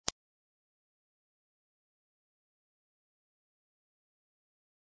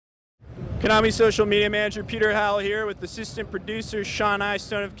Konami social media manager Peter Howell here with assistant producer Sean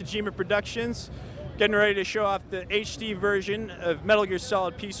Eyestone of Kojima Productions, getting ready to show off the HD version of Metal Gear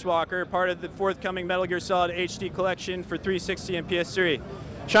Solid Peace Walker, part of the forthcoming Metal Gear Solid HD collection for 360 and PS3.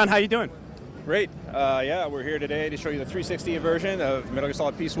 Sean, how you doing? Great. Yeah, we're here today to show you the 360 version of Metal Gear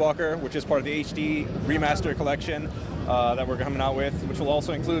Solid Peace Walker, which is part of the HD remaster collection that we're coming out with, which will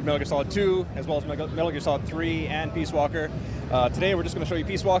also include Metal Gear Solid 2, as well as Metal Gear Solid 3 and Peace Walker. Today we're just going to show you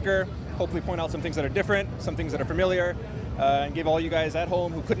Peace Walker, hopefully point out some things that are different, some things that are familiar, and give all you guys at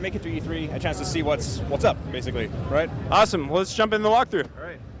home who couldn't make it to E3 a chance to see what's up, basically, right? Awesome. Well, let's jump in the walkthrough. All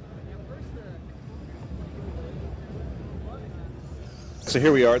right. So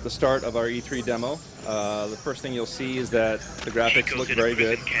here we are at the start of our E3 demo. The first thing you'll see is that the graphics look very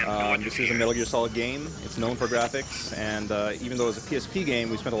good. This is a Metal Gear Solid game. It's known for graphics, and even though it's a PSP game,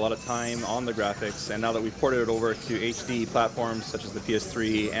 we spent a lot of time on the graphics, and now that we've ported it over to HD platforms such as the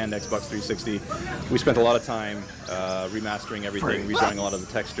PS3 and Xbox 360, we spent a lot of time remastering everything, redrawing a lot of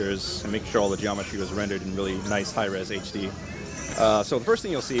the textures, and making sure all the geometry was rendered in really nice high-res HD. So the first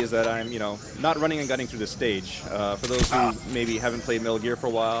thing you'll see is that I'm, not running and gunning through this stage. For those who maybe haven't played Metal Gear for a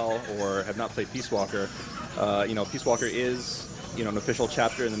while or have not played Peace Walker, Peace Walker is, an official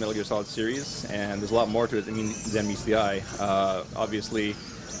chapter in the Metal Gear Solid series, and there's a lot more to it than meets the eye. Obviously,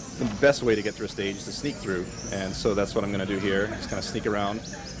 the best way to get through a stage is to sneak through, and so that's what I'm going to do here. Just kind of sneak around.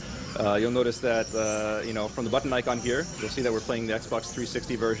 You'll notice that, from the button icon here, you'll see that we're playing the Xbox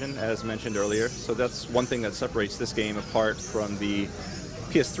 360 version, as mentioned earlier. So that's one thing that separates this game apart from the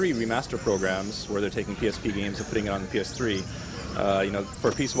PS3 remaster programs, where they're taking PSP games and putting it on the PS3.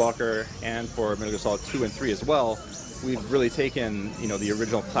 For Peace Walker and for Metal Gear Solid 2 and 3 as well, we've really taken, the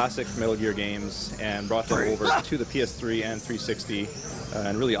original classic Metal Gear games and brought them over to the PS3 and 360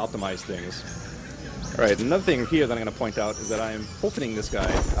 and really optimized things. All right, another thing here that I'm going to point out is that I'm opening this guy,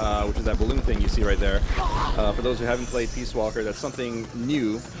 which is that balloon thing you see right there. For those who haven't played Peace Walker, that's something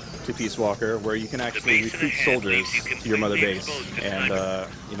new to Peace Walker, where you can actually recruit soldiers to your mother base and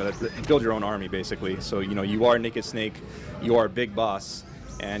build your own army, basically. So you are Naked Snake, you are Big Boss,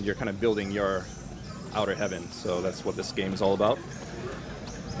 and you're kind of building your outer heaven. So that's what this game is all about.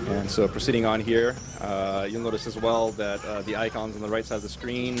 And so proceeding on here, you'll notice as well that the icons on the right side of the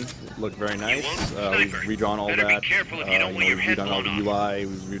screen look very nice. We've redrawn all that. We've redone all the UI,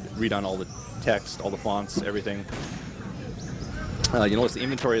 we've redone all the text, all the fonts, everything. You'll notice the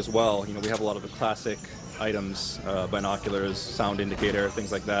inventory as well. We have a lot of the classic items, binoculars, sound indicator,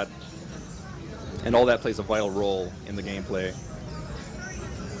 things like that. And all that plays a vital role in the gameplay.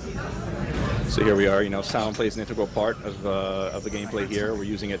 So here we are, sound plays an integral part of the gameplay here. We're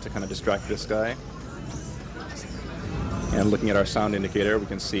using it to kind of distract this guy. And looking at our sound indicator, we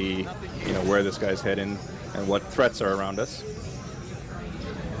can see, where this guy's heading and what threats are around us.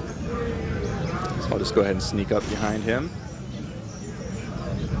 So I'll just go ahead and sneak up behind him.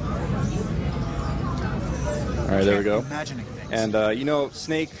 All right, there we go. And,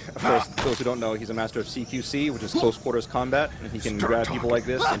 Snake, of course, those who don't know, he's a master of CQC, which is close quarters combat, and he can grab people like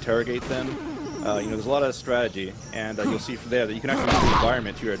this, interrogate them. There's a lot of strategy, and you'll see from there that you can actually use the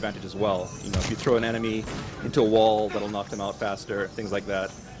environment to your advantage as well. If you throw an enemy into a wall, that'll knock them out faster, things like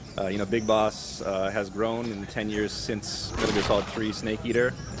that. Big Boss has grown in the 10 years since Metal Gear Solid 3 Snake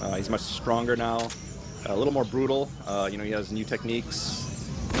Eater. He's much stronger now, a little more brutal. He has new techniques.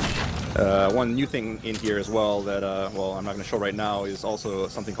 One new thing in here as well that, I'm not going to show right now, is also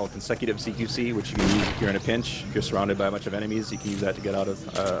something called consecutive CQC, which you can use if you're in a pinch. If you're surrounded by a bunch of enemies, you can use that to get out of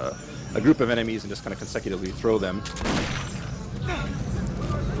a group of enemies and just kind of consecutively throw them.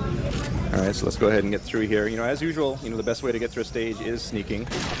 Alright, so let's go ahead and get through here. As usual, the best way to get through a stage is sneaking.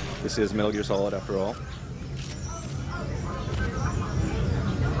 This is Metal Gear Solid after all.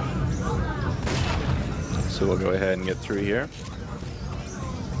 So we'll go ahead and get through here.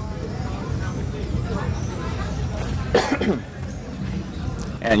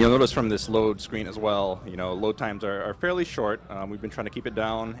 And you'll notice from this load screen as well, load times are fairly short. We've been trying to keep it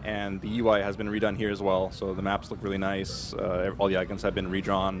down, and the UI has been redone here as well. So the maps look really nice. All the icons have been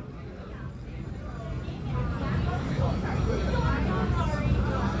redrawn.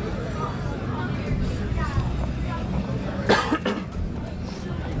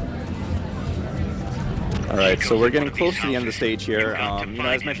 All right, so we're getting close to the end of the stage here.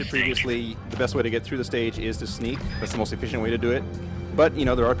 As mentioned previously, the best way to get through the stage is to sneak. That's the most efficient way to do it. But,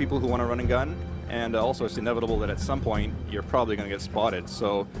 there are people who want to run and gun, and also it's inevitable that at some point you're probably going to get spotted.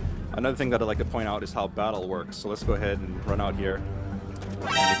 So another thing that I'd like to point out is how battle works. So let's go ahead and run out here.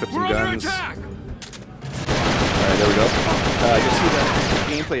 And equip some guns. Alright, there we go. You'll see that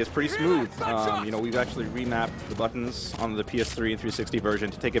the gameplay is pretty smooth. You know, we've actually remapped the buttons on the PS3 and 360 version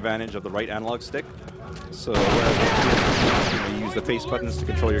to take advantage of the right analog stick. So whereas you use the face buttons to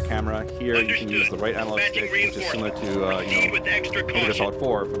control your camera, here you can use the right analog stick, which is similar to Metal Gear Solid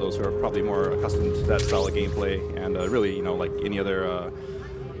 4 for those who are probably more accustomed to that style of gameplay, and really, you know, like any other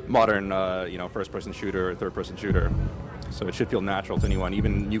modern, you know, first-person shooter or third-person shooter. So it should feel natural to anyone,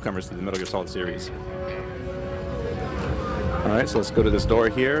 even newcomers to the Metal Gear Solid series. All right, so let's go to this door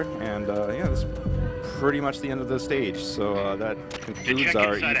here, and yeah, that's pretty much the end of the stage. So that concludes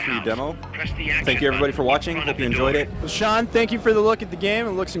our E3 demo. Thank you everybody for watching. Hope you enjoyed it. Well, Sean, thank you for the look at the game.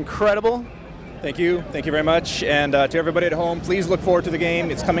 It looks incredible. Thank you very much. And to everybody at home, please look forward to the game.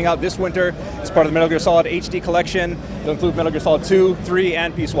 It's coming out this winter. It's part of the Metal Gear Solid HD collection. It'll include Metal Gear Solid 2, 3,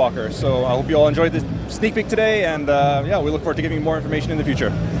 and Peace Walker. So I hope you all enjoyed the sneak peek today, and yeah, we look forward to giving you more information in the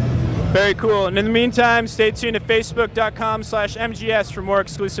future. Very cool. And in the meantime, stay tuned to facebook.com/MGS for more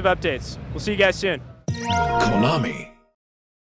exclusive updates. We'll see you guys soon. Konami.